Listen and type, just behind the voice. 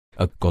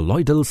A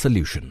colloidal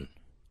solution.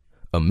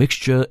 A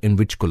mixture in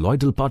which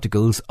colloidal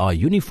particles are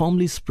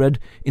uniformly spread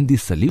in the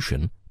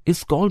solution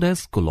is called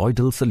as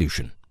colloidal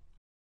solution.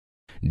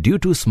 Due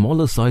to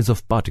smaller size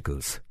of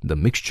particles, the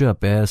mixture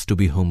appears to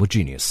be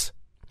homogeneous.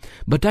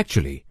 But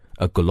actually,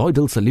 a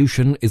colloidal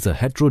solution is a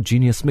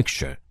heterogeneous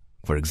mixture.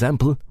 For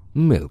example,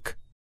 milk.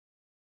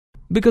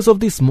 Because of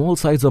the small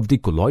size of the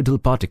colloidal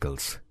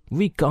particles,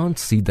 we can't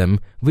see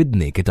them with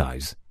naked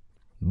eyes.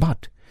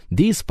 But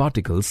these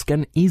particles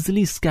can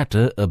easily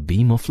scatter a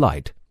beam of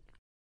light.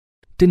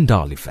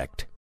 Tyndall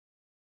Effect.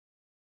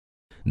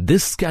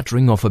 This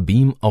scattering of a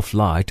beam of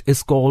light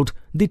is called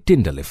the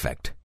Tyndall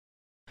Effect.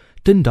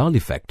 Tyndall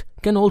Effect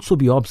can also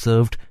be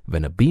observed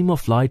when a beam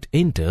of light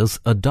enters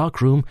a dark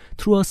room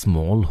through a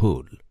small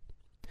hole.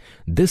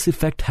 This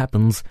effect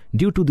happens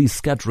due to the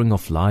scattering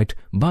of light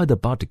by the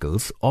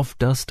particles of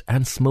dust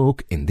and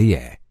smoke in the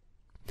air.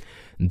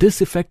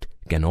 This effect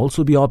can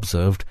also be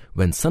observed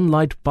when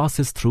sunlight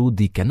passes through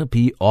the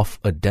canopy of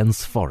a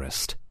dense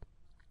forest.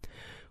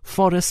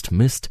 Forest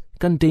mist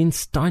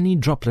contains tiny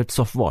droplets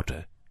of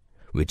water,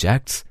 which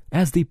acts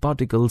as the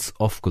particles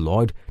of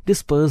colloid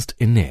dispersed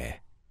in air.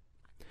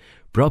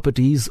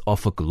 Properties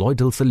of a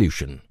colloidal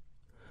solution.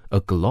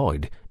 A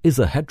colloid is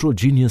a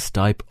heterogeneous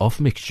type of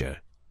mixture.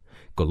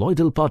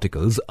 Colloidal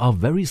particles are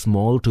very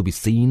small to be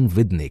seen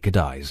with naked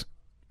eyes.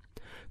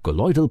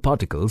 Colloidal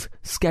particles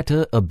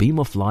scatter a beam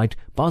of light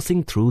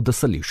passing through the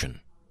solution.